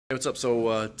Hey, what's up?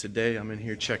 So today I'm in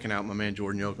here checking out my man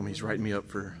Jordan Yocum. He's writing me up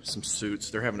for some suits.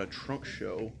 They're having a trunk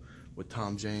show with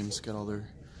Tom James. Got all their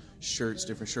shirts,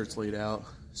 different shirts laid out,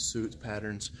 suits,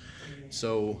 patterns.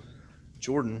 So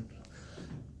Jordan,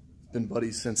 been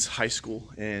buddies since high school,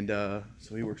 and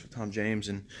so he works with Tom James.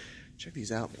 And check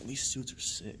these out, man. These suits are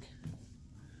sick.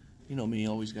 You know me,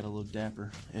 always got to look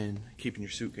dapper and keeping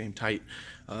your suit game tight.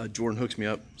 Jordan hooks me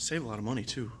up. Save a lot of money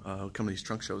too. Come to these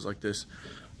trunk shows like this.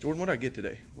 Jordan, what did I get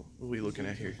today? What are we looking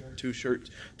at here? 2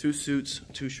 shirts, 2 suits,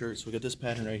 2 shirts. We got this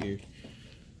pattern right here.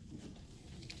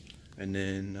 And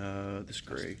then this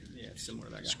gray. Yeah, similar to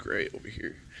that guy. This gray over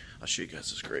here. I'll show you guys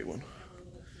this gray one.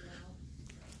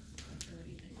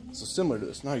 So similar to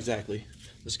this, not exactly.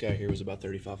 This guy here was about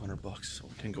 $3,500, so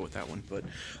we didn't go with that one. But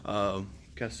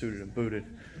got suited and booted.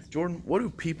 Jordan, what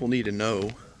do people need to know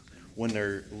when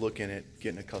they're looking at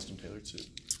getting a custom tailored suit?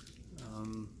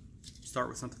 Start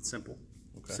with something simple.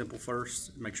 Okay. Simple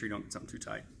first. Make sure you don't get something too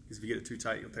tight. Because if you get it too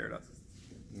tight, you'll tear it up.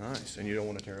 Nice. And you don't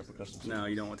want to tear up a custom suit? No,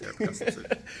 you don't want to tear up a custom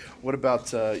suit. What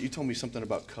about, you told me something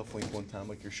about cuff length one time,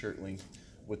 like your shirt length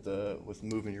with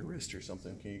moving your wrist or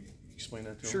something. Can you explain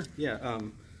that to Sure. him? Yeah.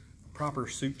 Proper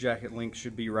suit jacket length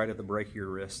should be right at the break of your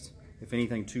wrist. If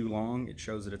anything too long, it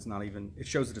shows that it's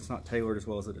not tailored as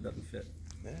well as that it doesn't fit.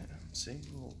 Yeah, see,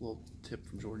 little tip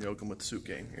from Jordan Yocum with the suit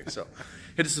game here. So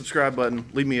hit the subscribe button,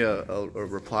 leave me a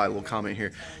reply, a little comment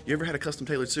here. You ever had a custom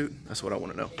tailored suit? That's what I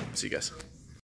want to know. See you guys.